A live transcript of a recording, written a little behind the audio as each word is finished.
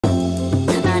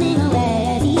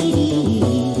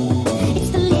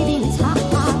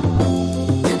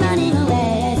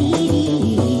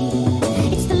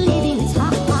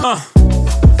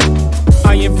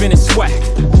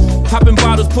Popping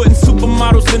bottles, putting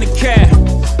supermodels in the cab.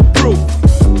 Proof.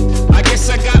 I guess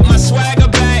I got my swagger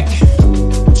back.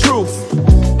 Truth.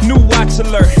 New watch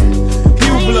alert.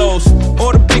 Blows.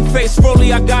 Or the big face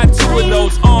rollie, I got 2 of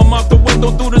those. Arm out the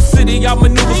window through the city, I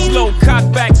maneuver slow. Cock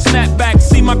back, snap back,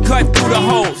 see my cut through the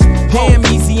holes. Damn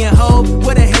easy and ho,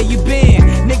 where the hell you been?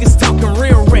 Niggas talking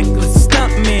real reckless,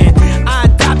 stuntman. I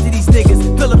adopted these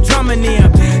niggas, Philip drumming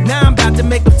them. Now I'm about to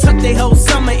make them tuck they whole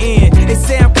summer in. They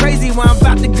say I'm crazy while I'm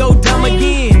about to go dumb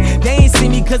again. They ain't see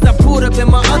me cause I pulled up in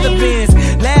my other Benz.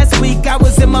 Last week I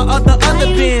was in my other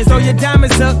Benz. Throw your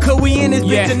diamonds up, cause we in this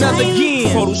bitch another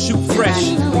again. Photo shoot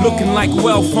fresh, looking like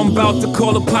wealth. I'm about to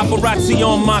call a paparazzi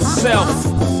on myself.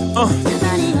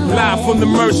 Live from the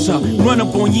Mercer, run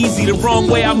up on Yeezy the wrong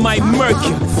way, I might murk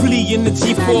you. Flee in the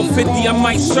G450, I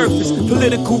might surface.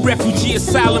 Political refugee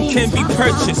asylum can be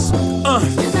purchased.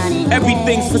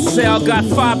 Everything's for sale, got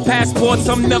 5 passports,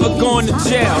 I'm never going to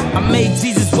jail. I made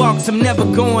Jesus walks, I'm never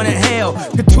going to hell.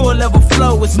 Couture level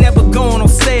flow is never going on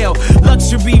sale.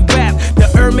 Luxury rap, the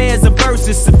Hermes of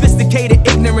verses. Sophisticated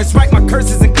ignorance, write my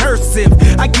curses in cursive.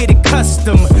 I get it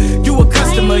custom, you a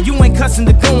customer. You ain't custom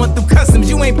to going through customs,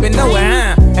 you ain't been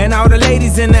nowhere, huh? And all the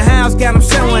ladies in the house got them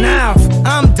showing off.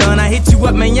 I'm done, I hit you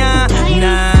up, man,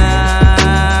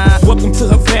 nah. Welcome to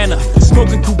Havana,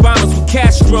 smoking Cubanos with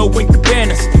Castro and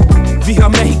Cabanas. Via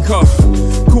Mexico,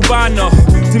 Cubano,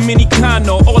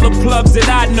 Dominicano, all the plugs that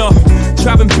I know.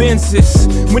 Driving Benzes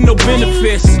with no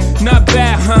benefits, not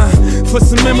bad, huh? For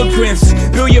some immigrants,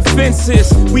 build your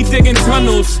fences, we digging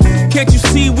tunnels. Can't you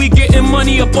see we getting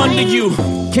money up under you?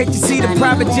 Can't you see the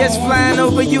private jets flying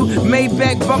over you?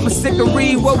 Maybach bumper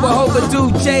stickery, what we're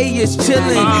overdue. Jay is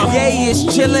chillin', Yay is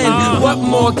chillin'. What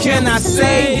more can I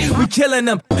say? We killing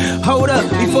them. Hold up,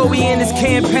 before we end this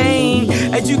campaign.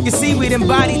 As you can see, we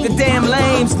embodied the damn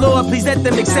lames. Lord, please let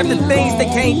them accept the things they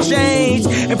can't change.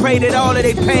 And pray that all of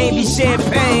their pain be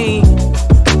champagne.